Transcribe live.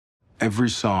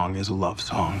Every song is a love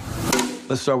song.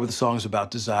 Let's start with the songs about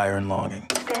desire and longing.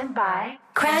 Stand by.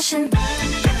 Crashing.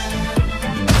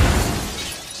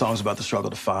 Songs about the struggle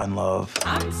to find love.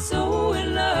 I'm so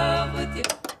in love with you.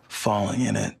 Falling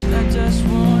in it. I just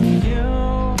want you.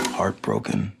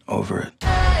 Heartbroken over it.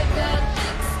 I got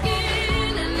thick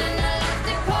skin and an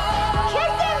elastic heart.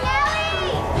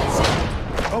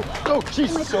 Oh,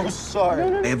 jeez, so sorry.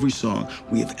 Every song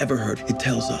we have ever heard, it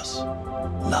tells us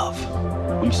love.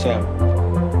 I'm Sam.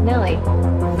 Nellie.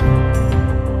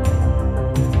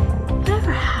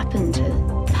 Whatever happened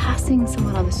to passing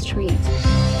someone on the street?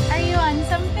 Are you on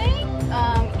something?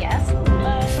 Yes.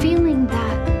 Feeling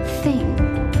that thing.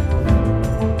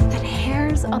 That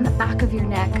hairs on the back of your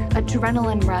neck,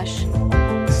 adrenaline rush.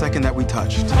 The second that we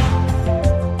touched,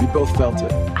 we both felt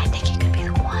it. I think you could be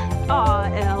the one.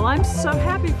 Aw, Elle, I'm so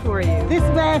happy for you. This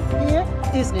man here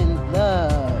is in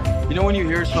love. You know when you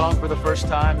hear a song for the first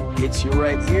time, it hits you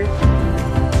right here?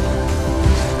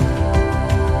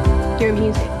 Your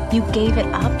music. You gave it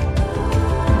up.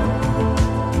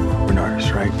 We're an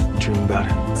artist, right? You dream about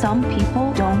it. Some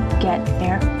people don't get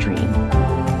their dream.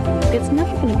 It's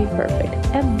never going to be perfect,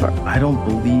 ever. I don't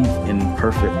believe in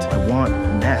perfect. I want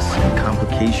mess and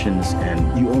complications,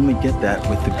 and you only get that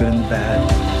with the good and the bad.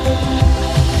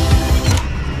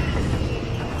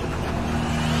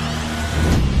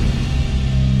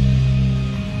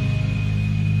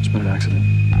 It's been an accident.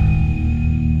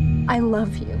 I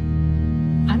love you.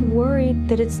 I'm worried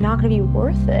that it's not going to be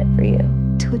worth it for you.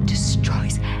 Till it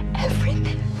destroys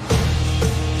everything.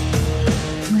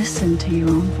 Listen to your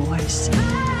own voice.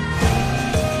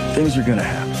 Things are gonna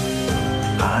happen.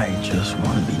 I just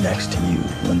want to be next to you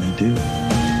when they do.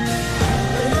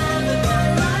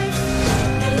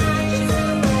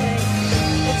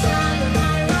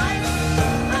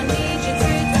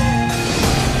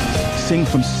 Sing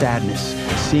from sadness,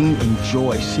 sing in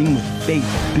joy, sing with faith,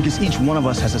 because each one of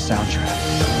us has a soundtrack.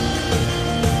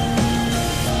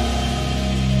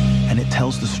 And it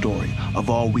tells the story of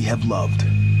all we have loved.